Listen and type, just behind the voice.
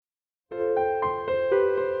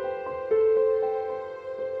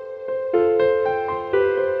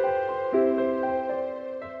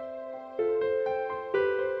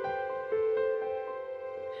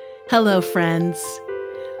Hello, friends.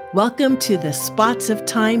 Welcome to the Spots of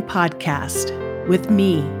Time podcast with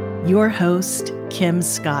me, your host, Kim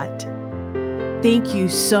Scott. Thank you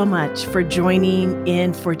so much for joining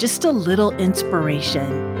in for just a little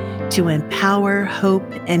inspiration to empower hope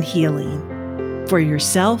and healing for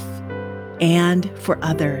yourself and for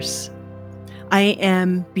others. I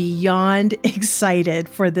am beyond excited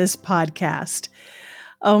for this podcast.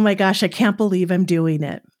 Oh my gosh, I can't believe I'm doing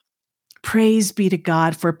it. Praise be to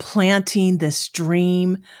God for planting this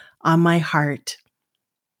dream on my heart.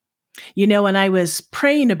 You know, when I was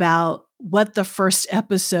praying about what the first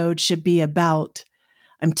episode should be about,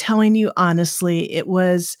 I'm telling you honestly, it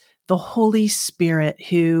was the Holy Spirit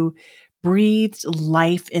who breathed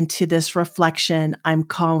life into this reflection I'm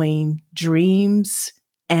calling Dreams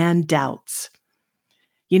and Doubts.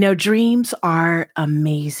 You know, dreams are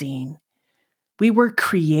amazing. We were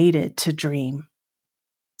created to dream.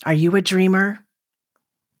 Are you a dreamer?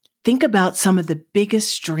 Think about some of the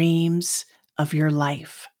biggest dreams of your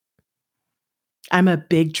life. I'm a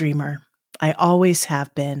big dreamer. I always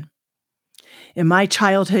have been. In my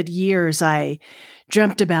childhood years, I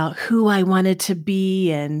dreamt about who I wanted to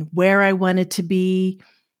be and where I wanted to be,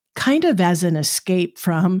 kind of as an escape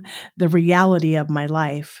from the reality of my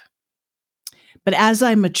life. But as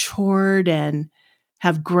I matured and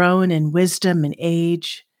have grown in wisdom and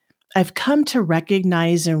age, I've come to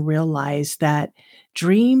recognize and realize that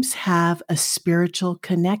dreams have a spiritual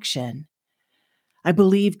connection. I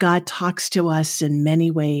believe God talks to us in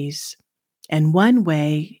many ways, and one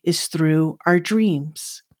way is through our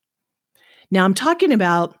dreams. Now, I'm talking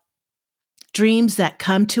about dreams that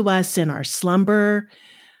come to us in our slumber,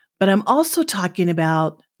 but I'm also talking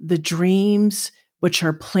about the dreams which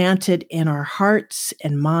are planted in our hearts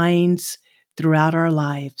and minds throughout our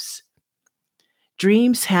lives.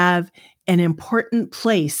 Dreams have an important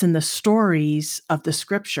place in the stories of the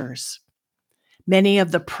scriptures. Many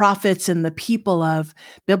of the prophets and the people of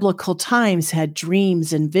biblical times had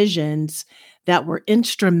dreams and visions that were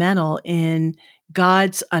instrumental in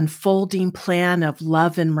God's unfolding plan of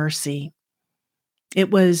love and mercy.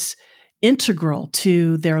 It was integral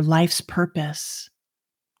to their life's purpose.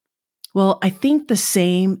 Well, I think the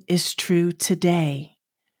same is true today.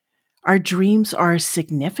 Our dreams are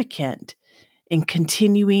significant in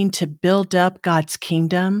continuing to build up God's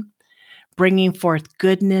kingdom, bringing forth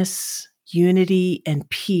goodness, unity, and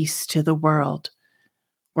peace to the world.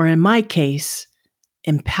 Or in my case,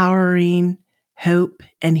 empowering hope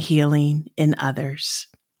and healing in others.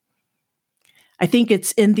 I think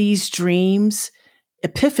it's in these dreams,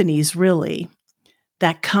 epiphanies really,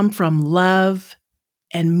 that come from love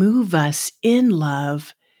and move us in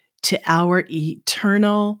love to our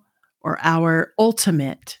eternal or our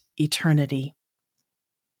ultimate eternity.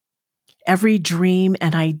 Every dream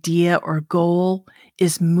and idea or goal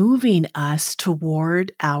is moving us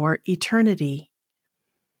toward our eternity.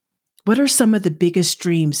 What are some of the biggest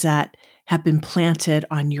dreams that have been planted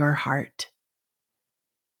on your heart?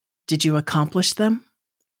 Did you accomplish them?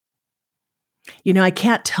 You know, I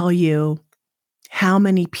can't tell you how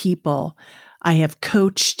many people I have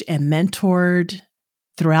coached and mentored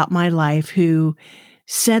throughout my life who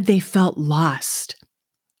said they felt lost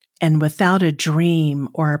and without a dream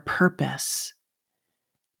or a purpose.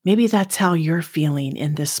 Maybe that's how you're feeling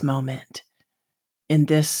in this moment, in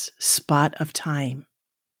this spot of time.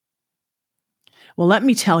 Well, let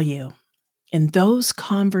me tell you, in those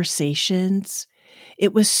conversations,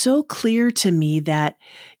 it was so clear to me that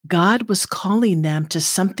God was calling them to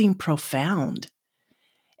something profound.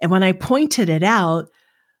 And when I pointed it out,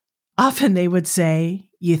 often they would say,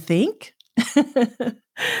 "You think?"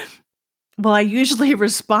 Well, I usually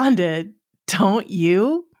responded, "Don't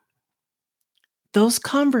you?" Those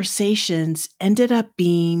conversations ended up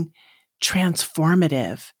being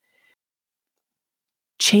transformative,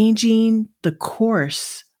 changing the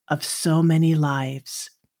course of so many lives.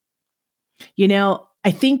 You know, I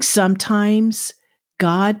think sometimes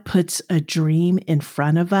God puts a dream in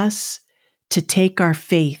front of us to take our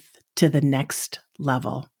faith to the next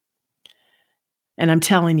level. And I'm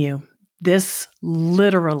telling you, this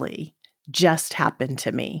literally just happened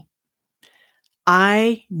to me.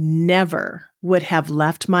 I never would have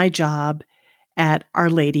left my job at Our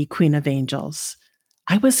Lady, Queen of Angels.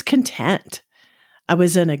 I was content. I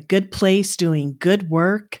was in a good place doing good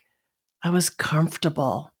work. I was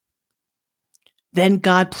comfortable. Then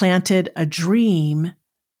God planted a dream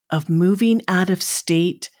of moving out of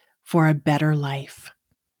state for a better life,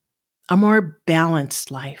 a more balanced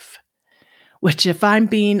life, which, if I'm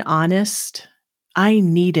being honest, I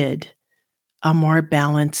needed a more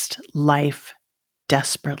balanced life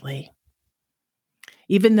desperately.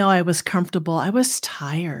 Even though I was comfortable, I was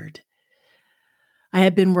tired. I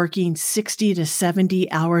had been working 60 to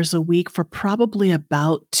 70 hours a week for probably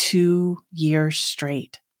about 2 years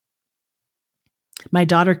straight. My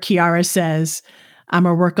daughter Kiara says, I'm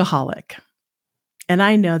a workaholic, and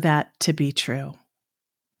I know that to be true.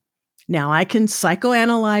 Now, I can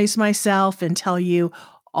psychoanalyze myself and tell you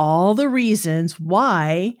all the reasons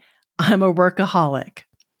why I'm a workaholic.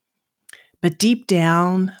 But deep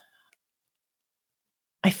down,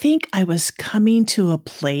 I think I was coming to a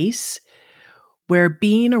place where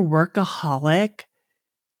being a workaholic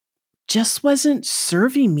just wasn't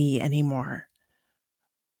serving me anymore.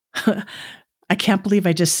 I can't believe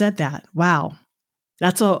I just said that. Wow.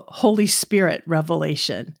 That's a Holy Spirit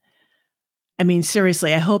revelation. I mean,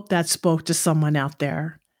 seriously, I hope that spoke to someone out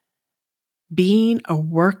there. Being a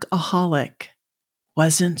workaholic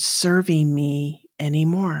wasn't serving me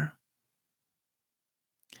anymore.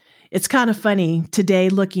 It's kind of funny today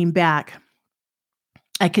looking back.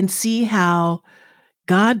 I can see how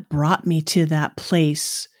God brought me to that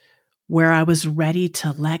place where I was ready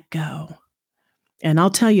to let go. And I'll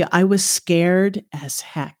tell you, I was scared as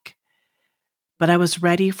heck, but I was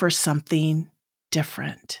ready for something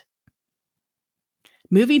different.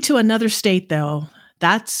 Moving to another state, though,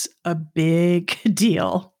 that's a big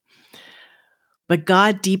deal. But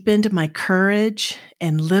God deepened my courage,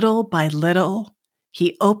 and little by little,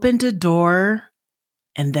 He opened a door,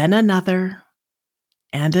 and then another,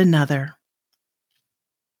 and another.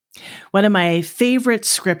 One of my favorite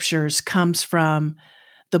scriptures comes from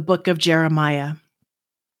the book of Jeremiah.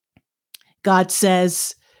 God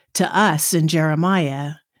says to us in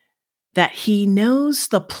Jeremiah that He knows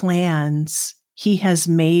the plans He has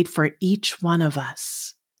made for each one of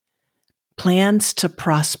us, plans to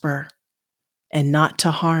prosper and not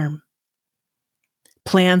to harm,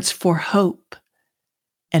 plans for hope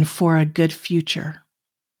and for a good future.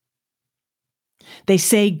 They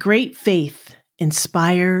say great faith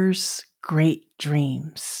inspires great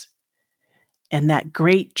dreams, and that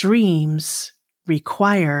great dreams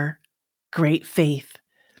require great faith.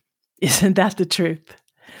 Isn't that the truth?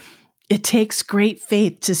 It takes great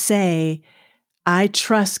faith to say, I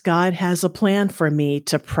trust God has a plan for me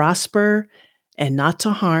to prosper and not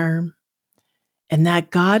to harm, and that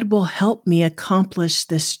God will help me accomplish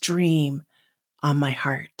this dream on my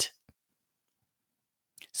heart.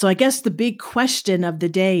 So I guess the big question of the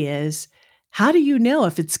day is, how do you know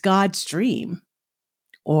if it's God's dream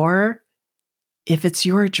or if it's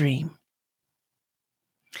your dream?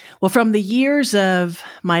 Well, from the years of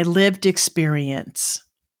my lived experience,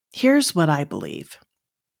 here's what I believe.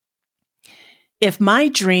 If my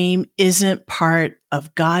dream isn't part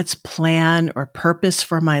of God's plan or purpose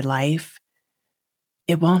for my life,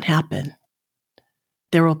 it won't happen.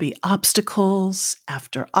 There will be obstacles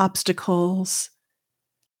after obstacles.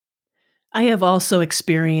 I have also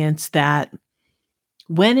experienced that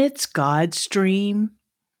when it's God's dream,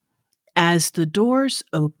 as the doors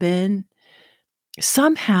open,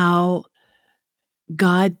 somehow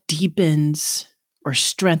God deepens or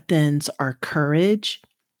strengthens our courage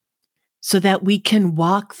so that we can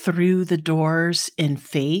walk through the doors in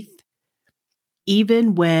faith,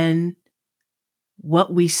 even when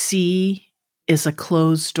what we see is a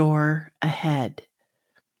closed door ahead.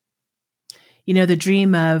 You know, the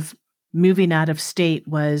dream of moving out of state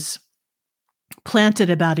was planted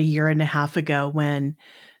about a year and a half ago when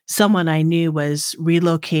someone I knew was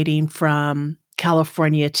relocating from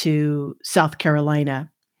California to South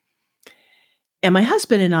Carolina. And my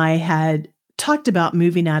husband and I had talked about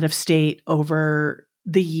moving out of state over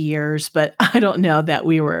the years, but I don't know that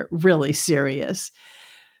we were really serious.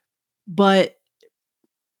 But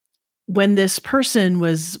when this person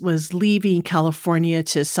was leaving California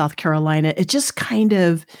to South Carolina, it just kind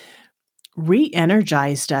of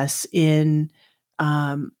re-energized us in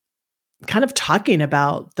um, kind of talking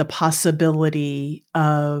about the possibility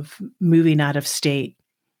of moving out of state.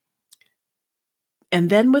 And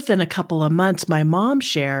then within a couple of months, my mom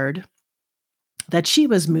shared that she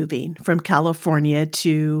was moving from California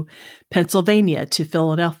to Pennsylvania to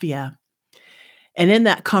Philadelphia. And in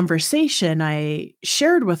that conversation, I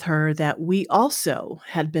shared with her that we also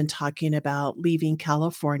had been talking about leaving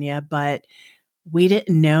California, but we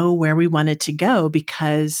didn't know where we wanted to go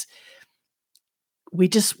because we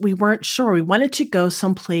weren't sure. We wanted to go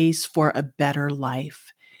someplace for a better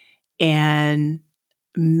life. And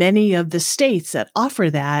many of the states that offer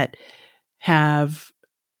that have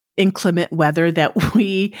inclement weather that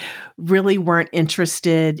we really weren't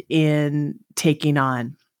interested in taking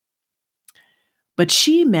on. But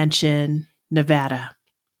she mentioned Nevada,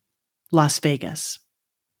 Las Vegas.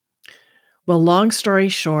 Well, long story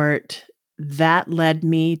short, that led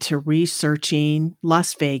me to researching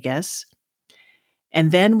Las Vegas.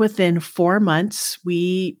 And then within 4 months,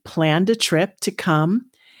 we planned a trip to come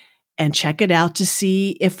and check it out to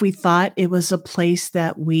see if we thought it was a place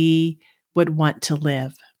that we would want to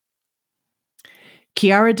live.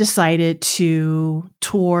 Kiara decided to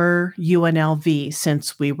tour UNLV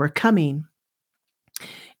since we were coming.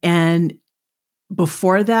 And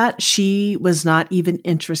before that, she was not even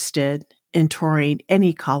interested in touring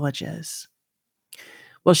any colleges.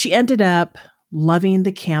 Well, she ended up loving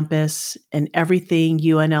the campus and everything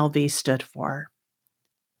UNLV stood for.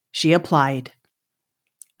 She applied.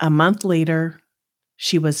 A month later,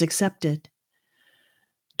 she was accepted.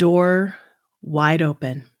 Door wide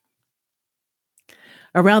open.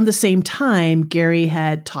 Around the same time, Gary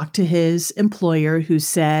had talked to his employer who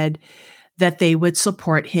said that they would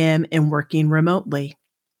support him in working remotely.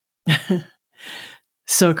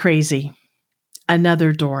 So crazy.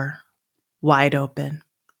 Another door wide open.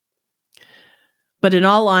 But in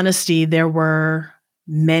all honesty, there were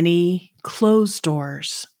many closed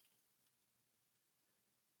doors.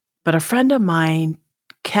 But a friend of mine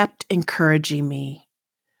kept encouraging me.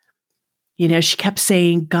 She kept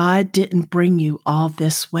saying, God didn't bring you all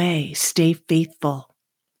this way. Stay faithful.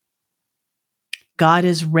 God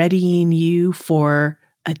is readying you for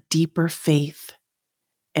a deeper faith.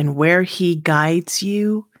 And where He guides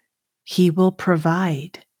you, He will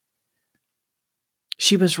provide.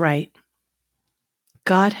 She was right.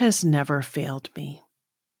 God has never failed me.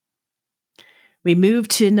 We moved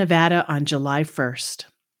to Nevada on July 1st.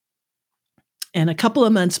 And a couple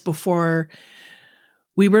of months before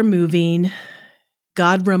we were moving,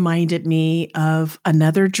 God reminded me of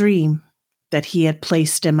another dream that He had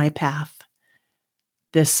placed in my path,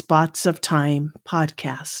 this Spots of Time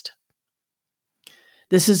podcast.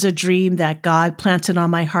 This is a dream that God planted on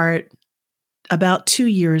my heart about 2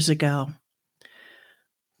 years ago.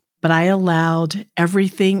 But I allowed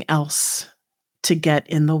everything else to get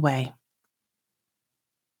in the way.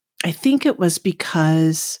 I think it was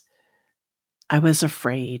because I was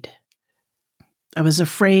afraid. I was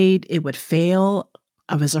afraid it would fail.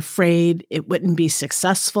 I was afraid it wouldn't be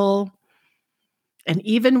successful. And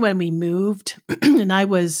even when we moved, and I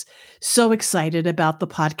was so excited about the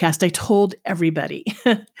podcast, I told everybody.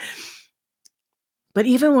 But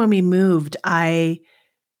even when we moved, I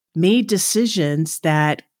made decisions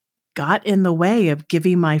that got in the way of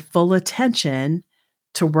giving my full attention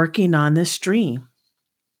to working on this dream.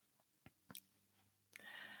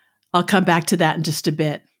 I'll come back to that in just a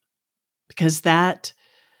bit, because that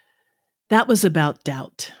was about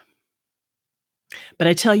doubt. But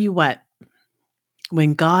I tell you what,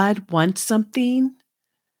 when God wants something,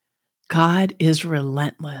 God is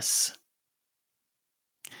relentless.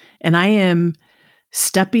 And I am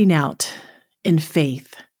stepping out in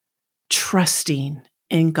faith, trusting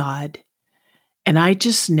in God. And I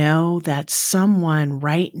just know that someone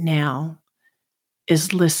right now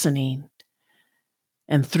is listening.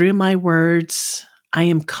 And through my words, I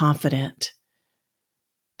am confident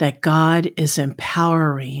that God is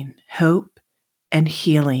empowering hope and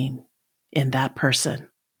healing in that person.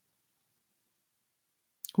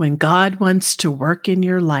 When God wants to work in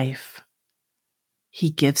your life, He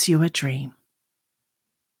gives you a dream.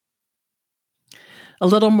 A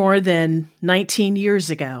little more than 19 years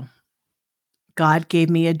ago, God gave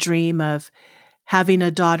me a dream of having a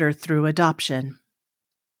daughter through adoption.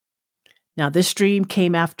 Now, this dream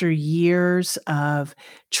came after years of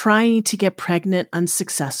trying to get pregnant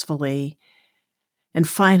unsuccessfully and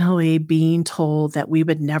finally being told that we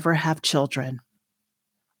would never have children.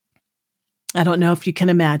 I don't know if you can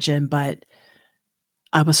imagine, but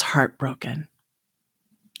I was heartbroken.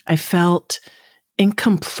 I felt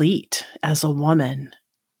incomplete as a woman,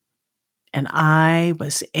 and I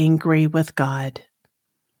was angry with God.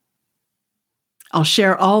 I'll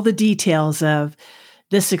share all the details of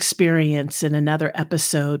this experience in another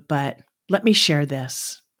episode, but let me share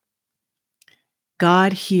this.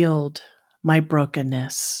 God healed my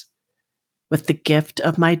brokenness with the gift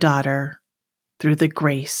of my daughter through the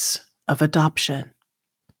grace of adoption.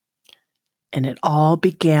 And it all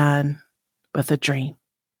began with a dream.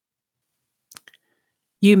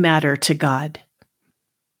 You matter to God,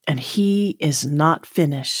 and He is not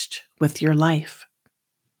finished with your life.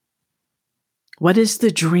 What is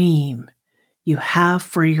the dream you have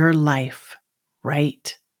for your life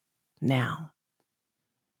right now?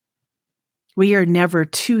 We are never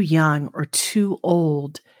too young or too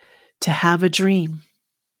old to have a dream.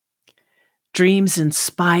 Dreams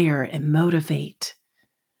inspire and motivate.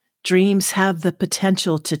 Dreams have the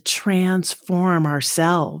potential to transform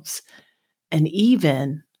ourselves and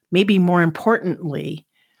even, maybe more importantly,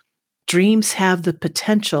 Dreams have the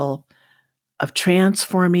potential of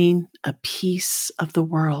transforming a piece of the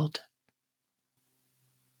world.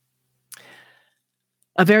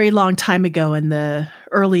 A very long time ago in the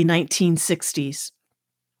early 1960s,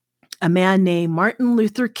 a man named Martin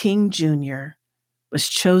Luther King Jr. was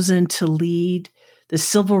chosen to lead the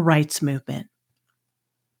civil rights movement.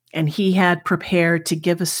 And he had prepared to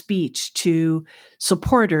give a speech to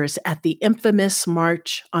supporters at the infamous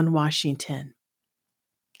March on Washington.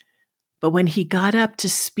 But when he got up to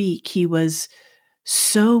speak, he was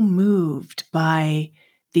so moved by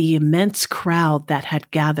the immense crowd that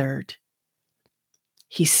had gathered.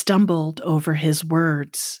 He stumbled over his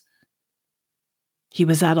words. He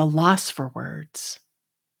was at a loss for words.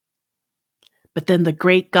 But then the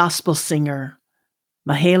great gospel singer,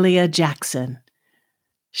 Mahalia Jackson,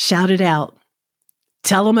 shouted out,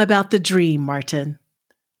 "Tell him about the dream, Martin."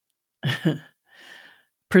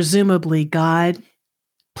 Presumably, God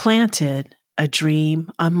planted a dream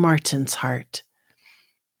on Martin's heart.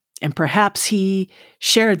 And perhaps he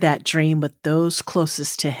shared that dream with those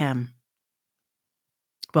closest to him.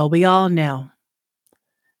 Well, we all know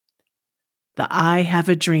the I Have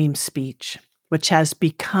a Dream speech, which has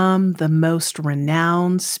become the most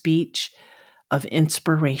renowned speech of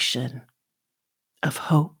inspiration, of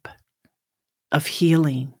hope, of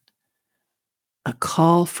healing, a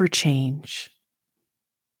call for change.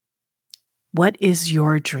 What is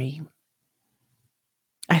your dream?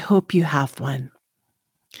 I hope you have one.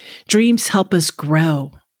 Dreams help us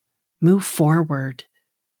grow, move forward,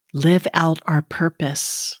 live out our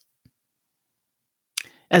purpose.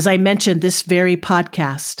 As I mentioned, this very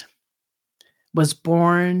podcast was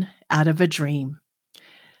born out of a dream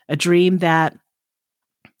that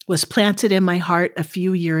was planted in my heart a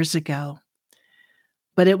few years ago.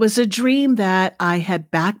 But it was a dream that I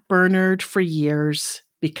had backburnered for years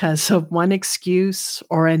because of one excuse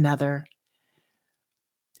or another.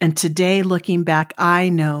 And today, looking back, I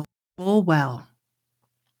know full well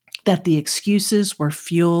that the excuses were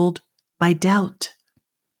fueled by doubt.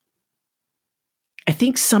 I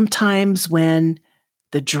think sometimes when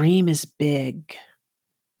the dream is big,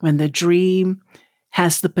 when the dream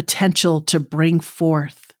has the potential to bring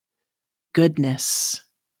forth goodness,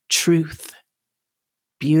 truth,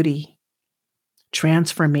 beauty,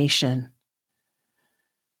 transformation,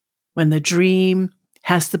 when the dream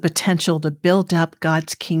has the potential to build up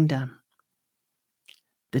God's kingdom,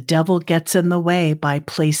 the devil gets in the way by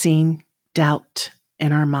placing doubt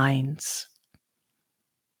in our minds.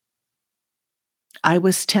 I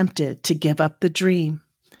was tempted to give up the dream.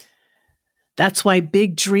 That's why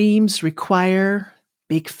big dreams require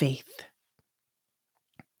big faith.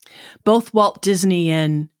 Both Walt Disney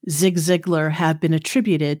and Zig Ziglar have been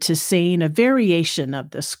attributed to saying a variation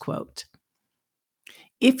of this quote.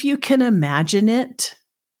 If you can imagine it,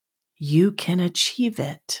 you can achieve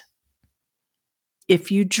it.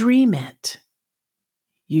 If you dream it,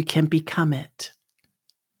 you can become it.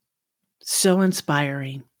 So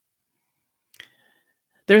inspiring.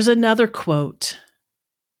 There's another quote,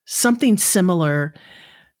 something similar,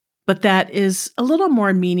 but that is a little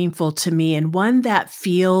more meaningful to me, and one that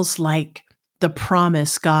feels like the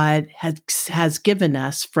promise God has given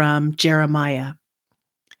us from Jeremiah.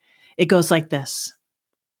 It goes like this: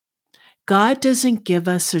 God doesn't give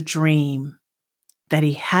us a dream that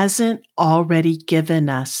He hasn't already given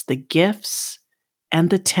us the gifts and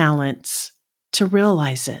the talents to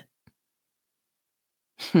realize it.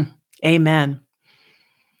 Amen.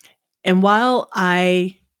 And while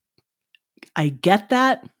I get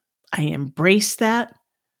that, I embrace that,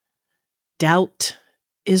 doubt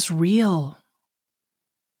is real.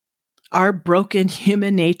 Our broken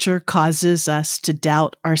human nature causes us to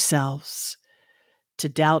doubt ourselves, to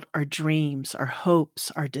doubt our dreams, our hopes,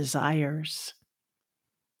 our desires.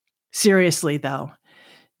 Seriously, though,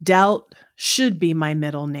 doubt should be my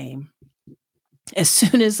middle name. As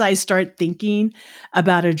soon as I start thinking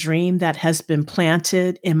about a dream that has been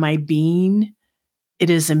planted in my being, it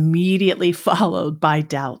is immediately followed by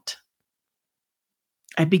doubt.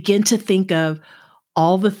 I begin to think of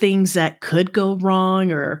all the things that could go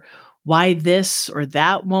wrong, or why this or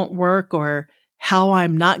that won't work, or how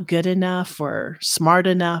I'm not good enough or smart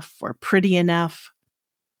enough or pretty enough.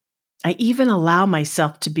 I even allow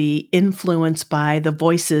myself to be influenced by the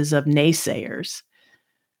voices of naysayers.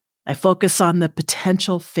 I focus on the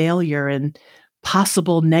potential failure and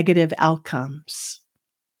possible negative outcomes.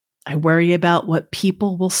 I worry about what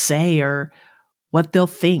people will say or what they'll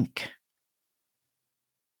think.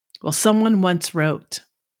 Well, someone once wrote,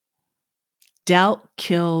 "Doubt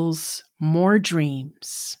kills more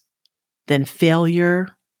dreams than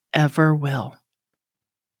failure ever will."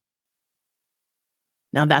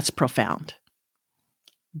 Now that's profound.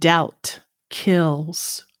 Doubt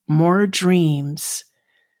kills more dreams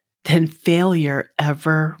than failure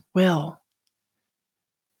ever will.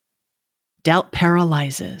 Doubt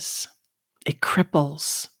paralyzes, it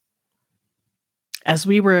cripples. As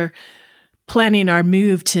we were planning our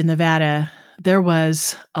move to Nevada, there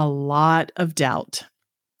was a lot of doubt.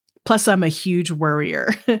 Plus, I'm a huge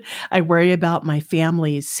worrier. I worry about my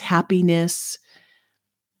family's happiness.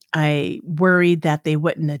 I worried that they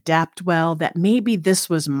wouldn't adapt well, that maybe this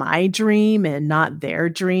was my dream and not their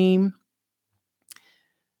dream.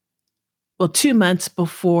 Well, 2 months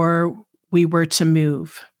before we were to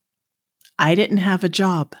move, I didn't have a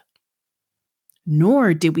job,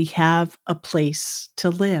 nor did we have a place to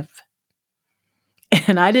live.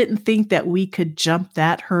 And I didn't think that we could jump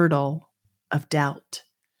that hurdle of doubt.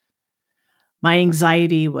 My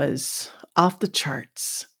anxiety was off the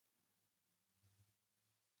charts.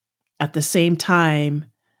 At the same time,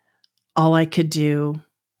 all I could do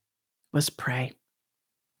was pray.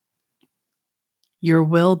 Your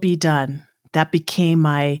will be done. That became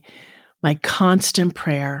my constant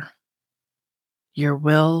prayer. Your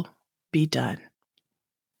will be done.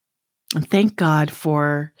 And thank God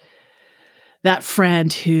for that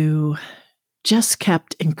friend who just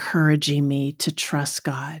kept encouraging me to trust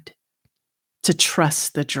God, to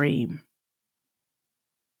trust the dream.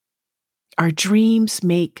 Our dreams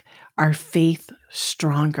make our faith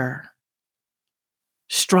stronger,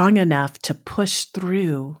 strong enough to push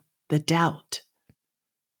through the doubt.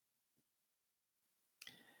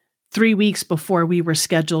 3 weeks before we were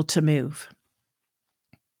scheduled to move,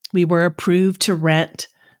 we were approved to rent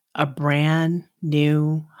a brand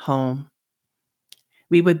new home.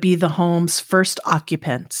 We would be the home's first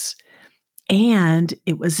occupants, and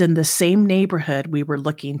it was in the same neighborhood we were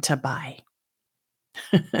looking to buy.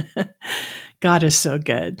 God is so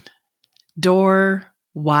good. Door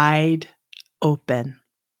wide open.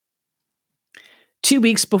 2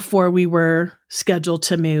 weeks before we were scheduled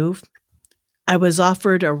to move, I was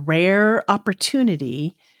offered a rare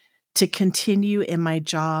opportunity to continue in my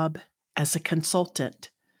job as a consultant.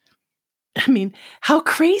 I mean, how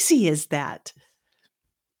crazy is that?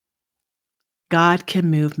 God can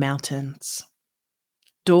move mountains.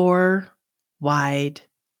 Door wide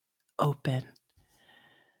open.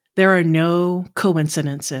 There are no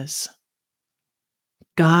coincidences.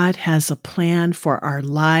 God has a plan for our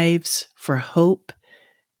lives, for hope,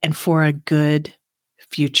 and for a good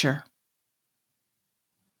future.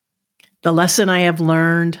 The lesson I have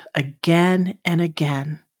learned again and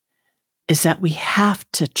again is that we have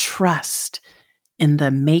to trust in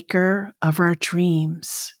the maker of our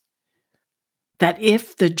dreams. That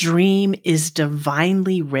if the dream is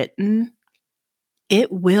divinely written,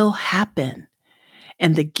 it will happen.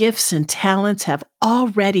 And the gifts and talents have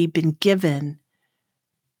already been given,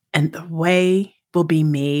 and the way will be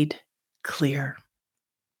made clear.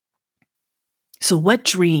 So, what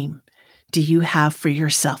dream do you have for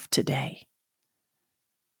yourself today?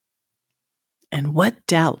 And what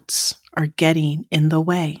doubts are getting in the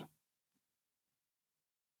way?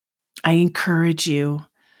 I encourage you,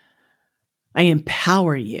 I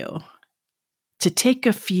empower you to take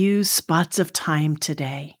a few spots of time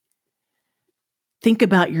today. Think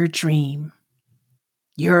about your dream,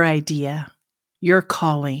 your idea, your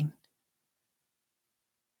calling.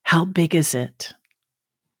 How big is it?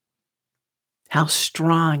 How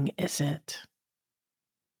strong is it?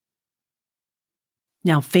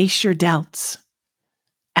 Now face your doubts.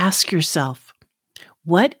 Ask yourself,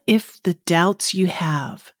 what if the doubts you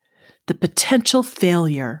have, the potential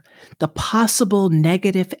failure, the possible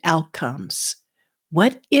negative outcomes,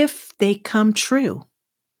 what if they come true?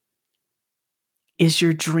 Is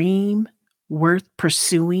your dream worth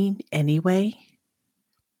pursuing anyway?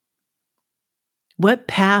 What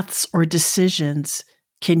paths or decisions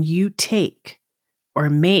can you take or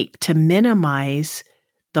make to minimize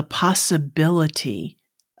the possibility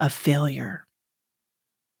of failure?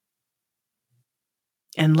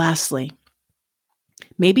 And lastly,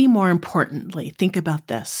 maybe more importantly, think about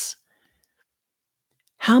this.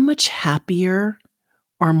 How much happier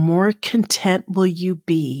or more content will you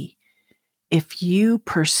be if you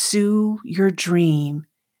pursue your dream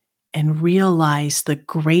and realize the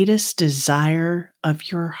greatest desire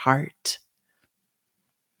of your heart?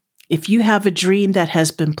 If you have a dream that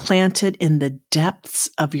has been planted in the depths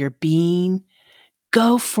of your being,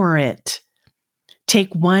 go for it.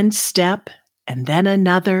 Take one step and then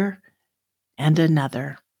another and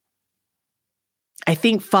another. I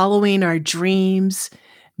think following our dreams,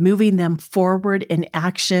 moving them forward in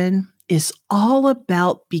action, is all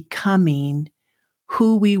about becoming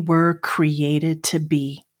who we were created to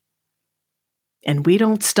be. And we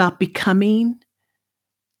don't stop becoming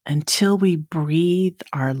until we breathe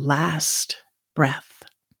our last breath.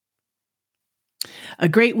 A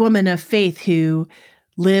great woman of faith who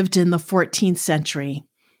lived in the 14th century,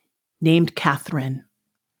 named Catherine,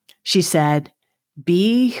 she said,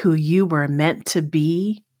 "Be who you were meant to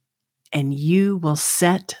be, and you will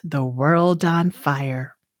set the world on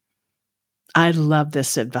fire." I love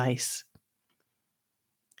this advice.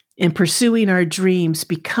 In pursuing our dreams,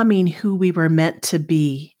 becoming who we were meant to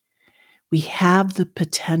be, we have the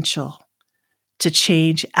potential to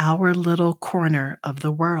change our little corner of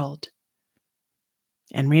the world.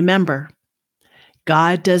 And remember,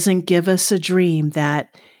 God doesn't give us a dream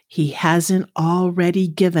that He hasn't already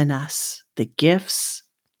given us the gifts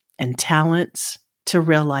and talents to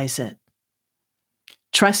realize it.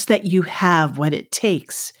 Trust that you have what it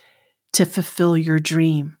takes to fulfill your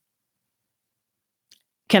dream.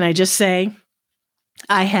 Can I just say,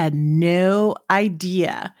 I had no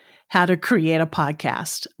idea how to create a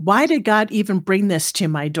podcast. Why did God even bring this to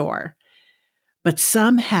my door? But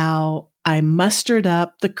somehow I mustered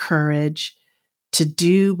up the courage to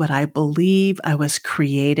do what I believe I was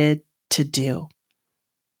created to do.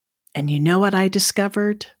 And you know what I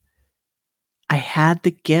discovered? I had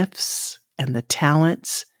the gifts and the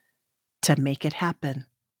talents to make it happen.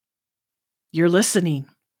 You're listening.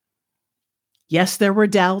 Yes, there were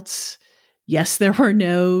doubts. Yes, there were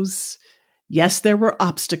no's. Yes, there were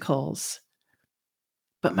obstacles.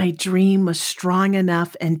 But my dream was strong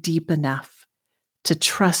enough and deep enough to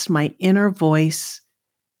trust my inner voice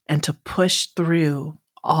and to push through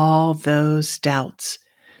all those doubts,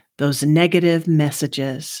 those negative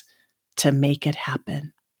messages, to make it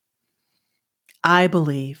happen. I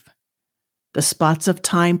believe the Spots of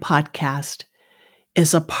Time podcast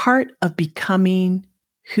is a part of becoming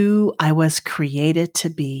who I was created to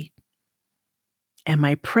be. And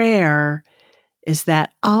my prayer is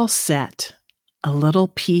that I'll set a little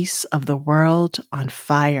piece of the world on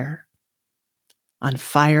fire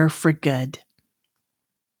for good.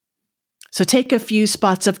 So take a few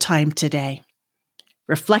spots of time today.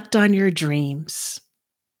 Reflect on your dreams.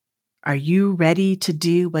 Are you ready to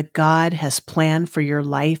do what God has planned for your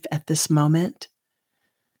life at this moment?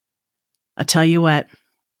 I'll tell you what,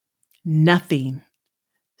 nothing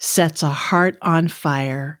sets a heart on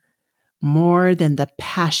fire more than the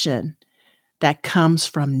passion that comes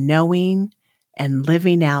from knowing and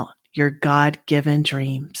living out your God-given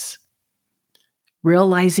dreams.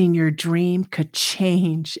 Realizing your dream could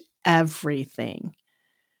change everything.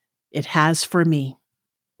 It has for me.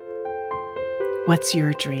 What's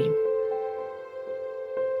your dream?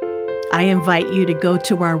 I invite you to go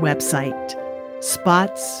to our website,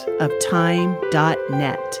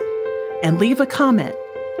 spotsoftime.net, and leave a comment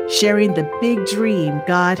sharing the big dream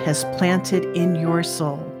God has planted in your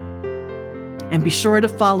soul. And be sure to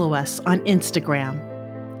follow us on Instagram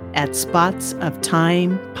at Spots of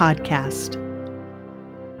Time Podcast.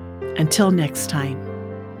 Until next time,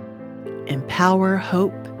 empower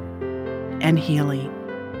hope and healing.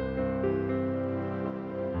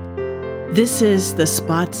 This is the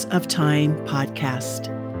Spots of Time podcast.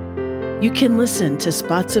 You can listen to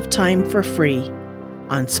Spots of Time for free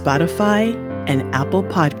on Spotify and Apple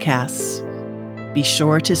Podcasts. Be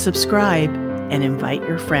sure to subscribe and invite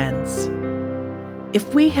your friends.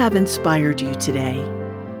 If we have inspired you today,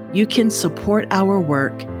 you can support our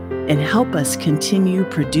work and help us continue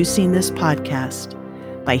producing this podcast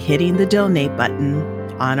by hitting the donate button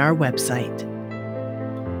on our website.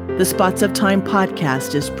 The Spots of Time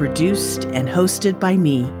podcast is produced and hosted by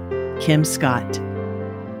me, Kim Scott.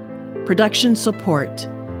 Production support,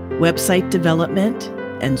 website development,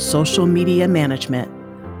 and social media management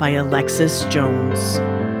by Alexis Jones.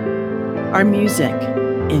 Our music,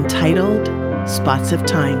 entitled Spots of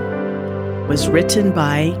Time, was written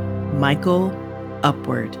by Michael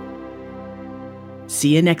Upward.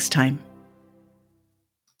 See you next time.